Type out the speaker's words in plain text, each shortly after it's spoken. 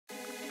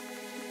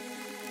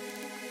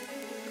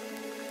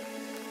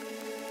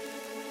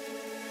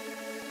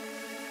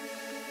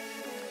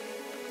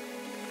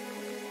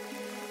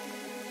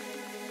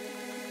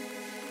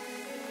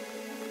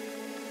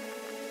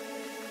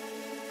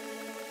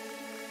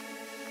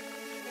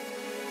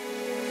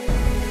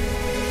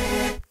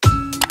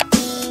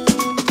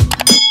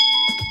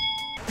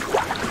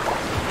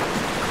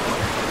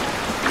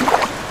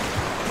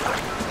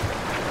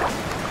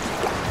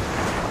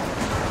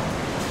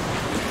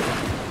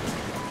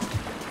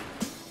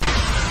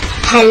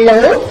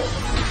Hello,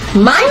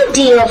 my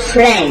dear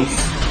friends.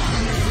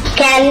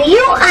 Can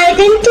you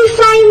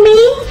identify me?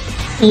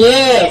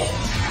 Yes,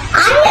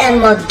 I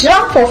am a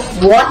drop of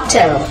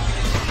water.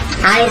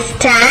 I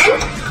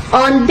stand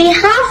on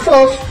behalf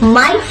of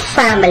my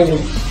family.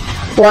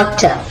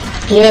 Water.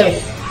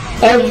 Yes,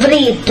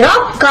 every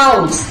drop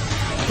counts.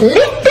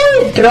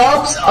 Little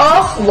drops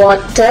of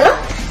water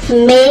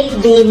make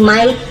the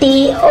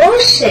mighty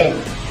ocean.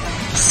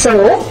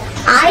 So,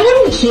 I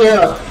am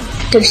here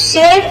to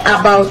share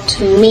about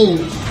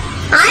me.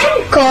 I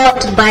am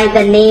called by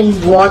the name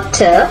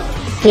water.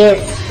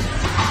 Yes,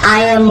 I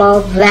am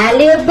a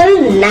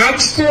valuable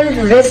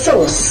natural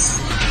resource.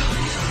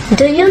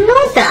 Do you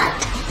know that?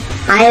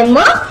 I am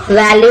a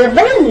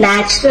valuable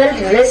natural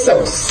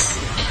resource.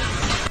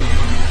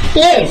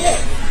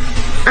 Yes,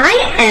 I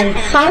am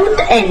found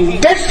in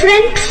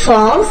different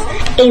forms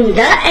in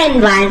the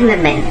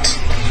environment.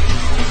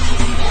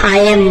 I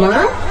am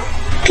a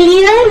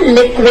clear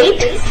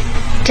liquid,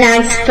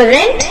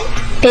 transparent,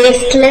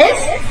 tasteless,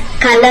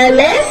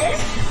 colorless,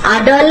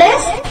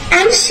 odorless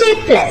and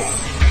shapeless.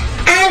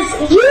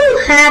 As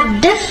you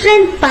have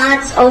different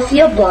parts of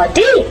your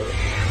body,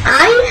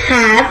 I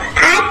have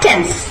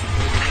atoms.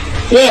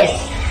 Yes,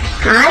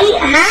 I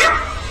have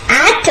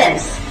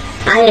atoms.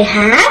 I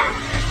have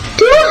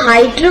 2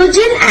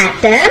 hydrogen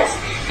atoms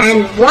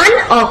and 1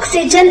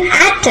 oxygen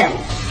atom.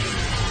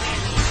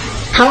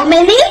 How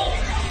many?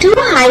 2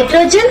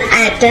 hydrogen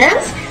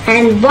atoms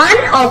and 1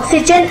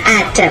 oxygen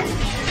atom.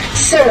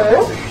 So,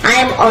 I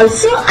am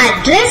also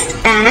addressed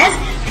as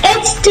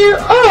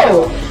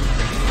H2O.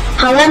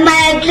 How am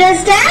I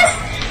addressed as?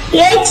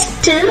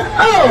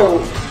 H2O.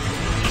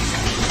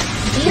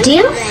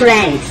 Dear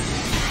friends,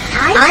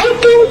 I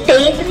can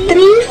take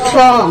 3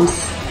 forms,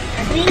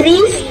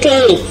 3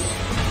 states.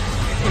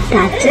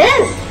 That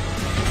is,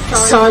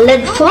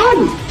 solid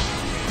form,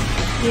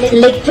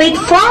 liquid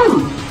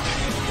form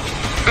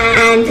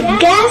and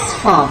gas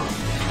form.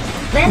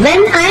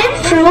 When I am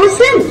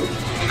frozen,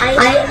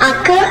 I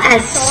occur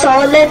as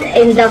solid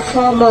in the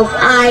form of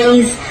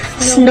ice,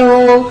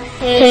 snow,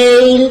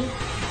 hail,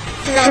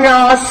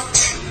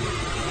 frost,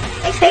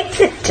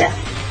 etc.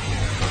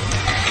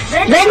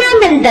 When I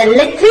am in the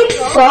liquid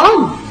form,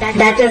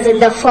 that is in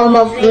the form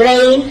of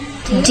rain,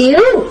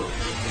 dew,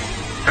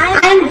 I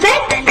am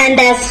wet and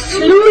as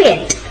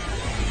fluid.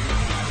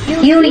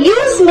 You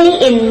use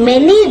me in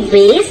many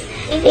ways,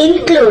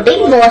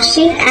 including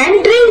washing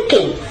and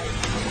drinking.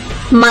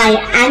 My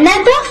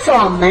another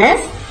form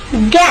is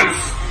gas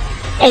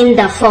in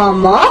the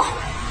form of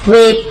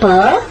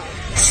vapor,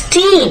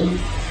 steam.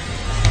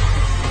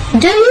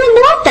 Do you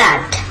know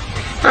that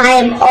I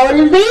am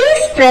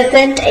always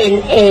present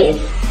in air?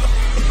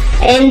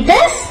 In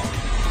this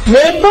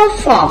vapor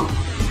form,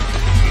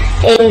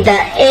 in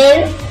the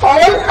air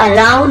all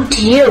around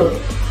you.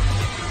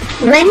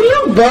 When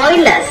you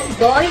boil us,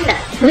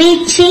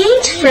 we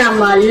change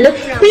from a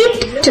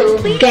liquid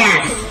to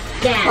gas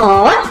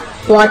or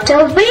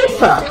water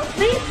vapor.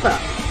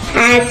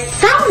 As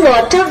some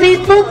water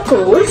vapor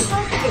cools,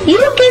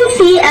 you can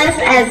see us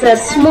as a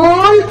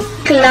small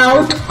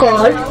cloud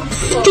called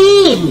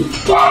steam.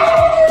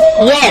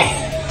 Yes,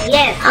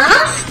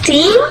 our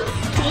steam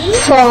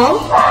form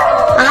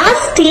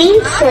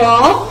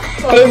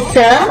is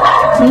a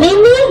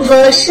mini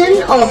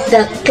version of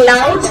the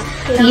clouds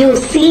you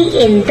see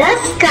in the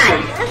sky.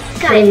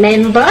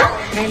 Remember,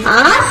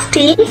 our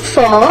steam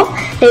form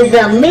is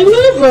a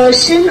mini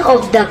version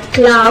of the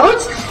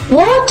clouds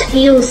what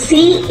you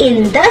see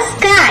in the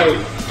sky.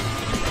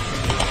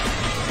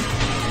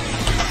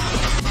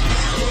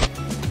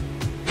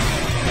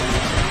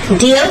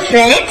 Dear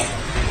friends,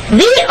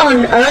 we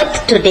on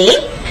earth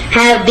today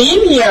have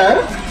been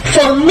here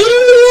for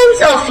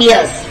millions of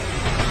years.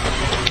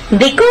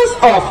 Because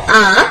of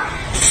our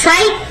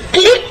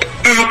cyclic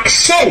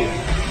action,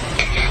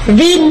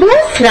 we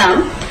move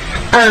from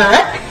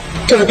earth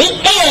to the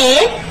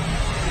air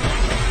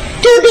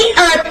to the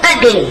earth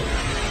again.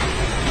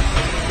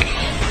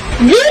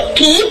 We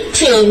keep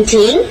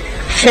changing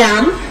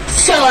from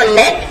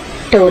solid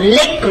to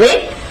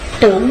liquid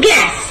to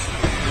gas,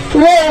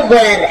 over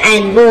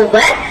and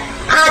over,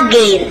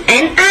 again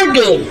and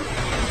again.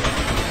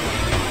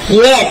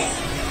 Yes,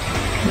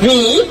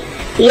 we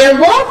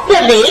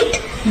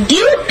evaporate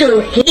due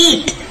to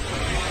heat,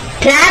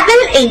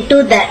 travel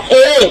into the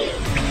air,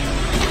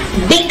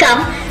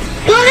 become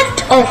part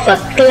of a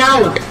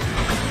cloud,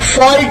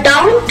 fall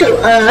down to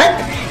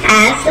earth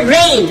as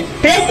rain,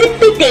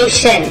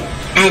 precipitation,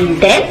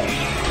 and then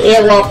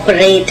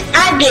evaporate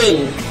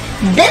again.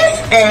 This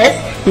is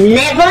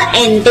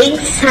never-ending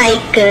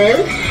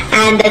cycle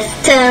and is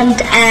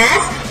termed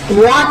as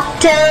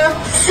water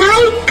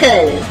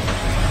cycle.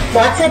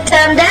 What's it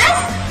termed as?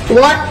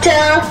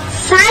 Water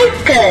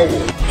cycle.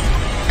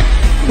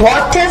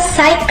 Water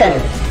cycle.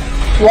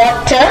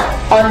 Water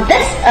on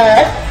this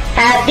earth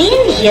have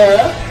been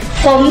here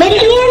for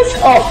millions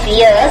of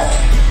years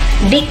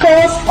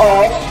because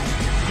of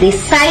the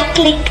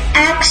cyclic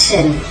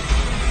action.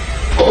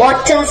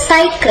 Water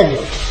cycle.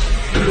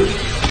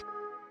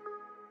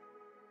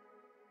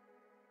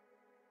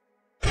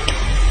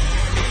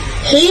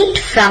 heat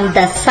from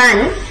the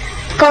sun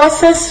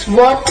causes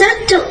water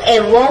to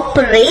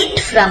evaporate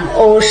from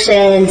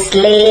oceans,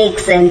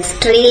 lakes and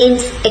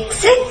streams,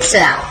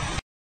 etc.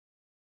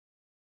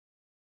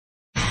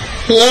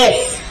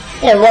 Yes,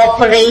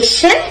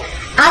 evaporation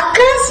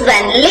occurs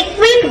when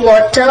liquid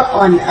water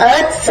on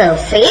Earth's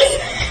surface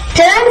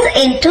turns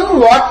into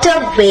water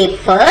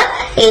vapor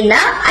in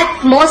our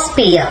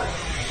atmosphere.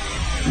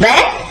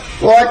 When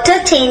water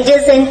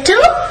changes into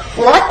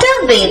water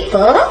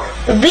vapor,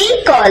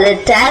 we call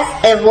it as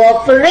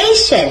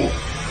evaporation.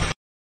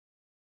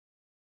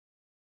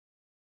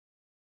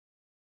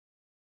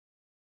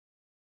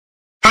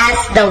 As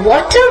the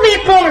water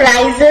vapor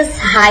rises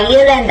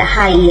higher and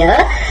higher,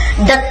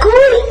 the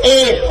cool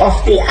air of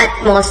the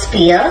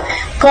atmosphere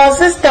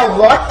causes the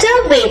water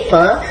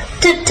vapor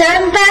to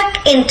turn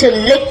back into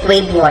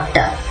liquid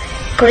water,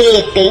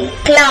 creating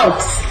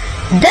clouds.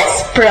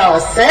 This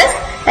process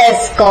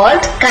is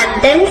called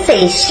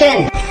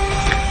condensation.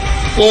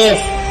 Yes,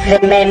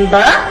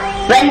 remember,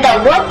 when the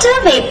water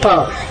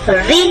vapor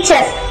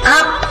reaches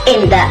up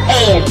in the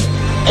air,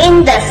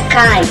 in the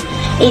sky,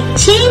 it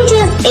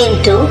changes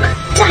into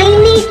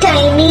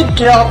tiny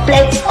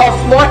droplets of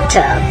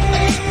water.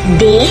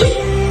 These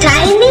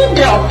tiny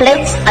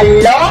droplets,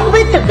 along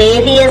with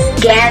various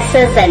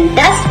gases and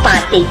dust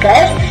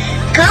particles,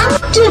 come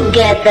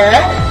together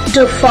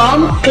to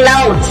form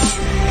clouds.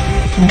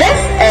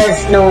 This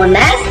is known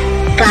as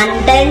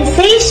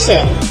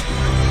condensation.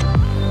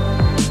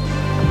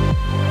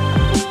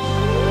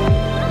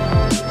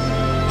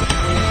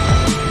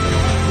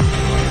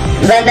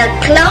 When a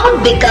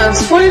cloud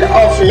becomes full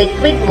of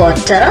liquid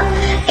water,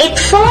 it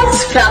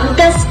falls from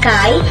the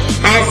sky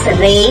as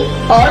rain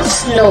or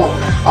snow,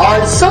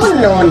 also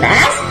known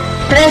as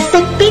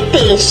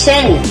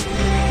precipitation.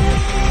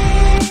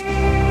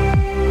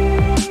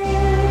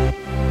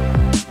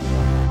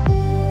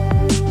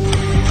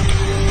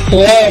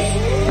 Yes,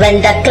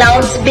 when the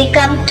clouds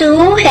become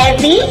too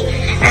heavy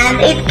and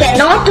it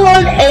cannot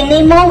hold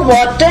any more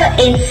water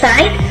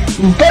inside,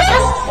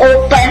 burst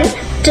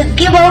open to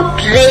give out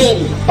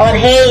rain or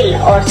hail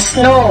or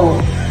snow.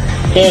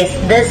 Yes,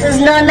 this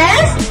is known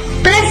as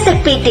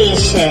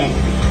precipitation.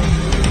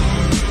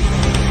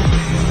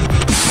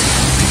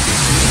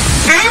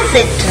 As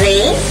it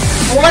rains,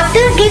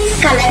 water gets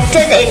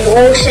collected in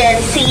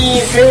oceans,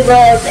 seas,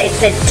 rivers,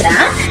 etc.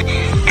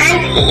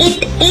 and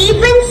it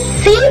even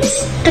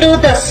seeps through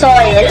the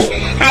soil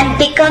and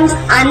becomes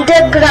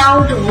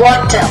underground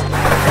water.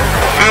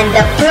 And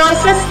the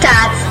process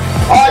starts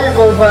all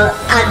over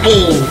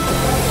again.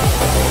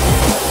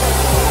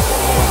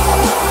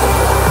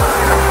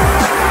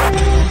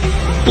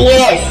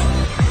 Yes,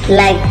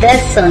 like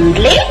this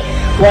only.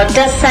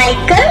 Water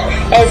cycle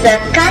is a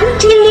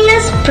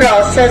continuous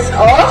process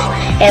of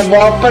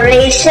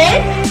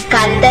evaporation,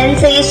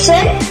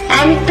 condensation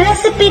and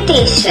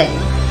precipitation.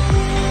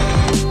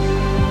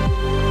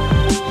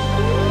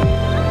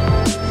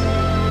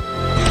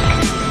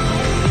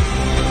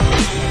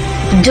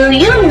 Do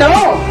you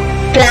know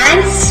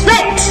plants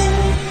sweat?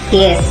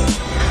 Yes.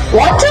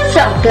 Water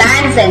from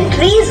plants and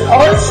trees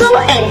also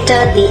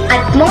enter the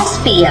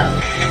atmosphere.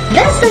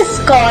 This is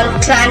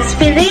called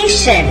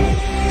transpiration.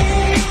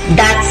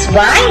 That's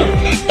why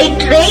it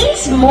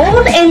rains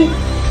more in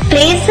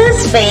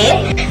places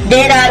where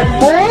there are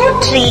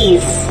more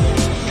trees.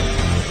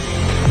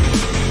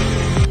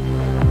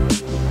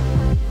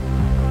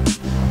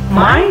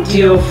 My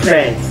dear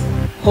friends,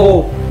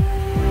 hope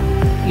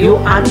you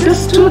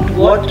understood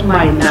what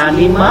my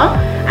Nanima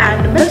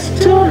and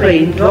Mr.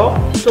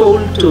 Raindrop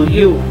told to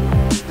you.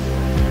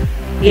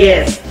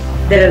 Yes,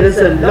 there is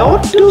a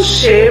lot to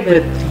share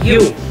with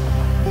you.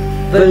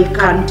 We'll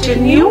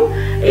continue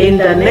in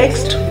the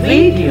next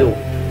video.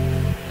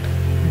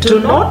 Do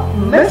not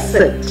miss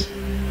it.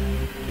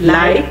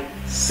 Like,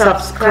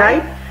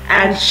 subscribe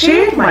and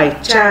share my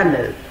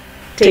channel.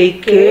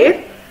 Take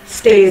care,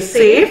 stay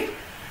safe.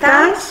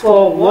 Thanks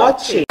for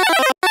watching.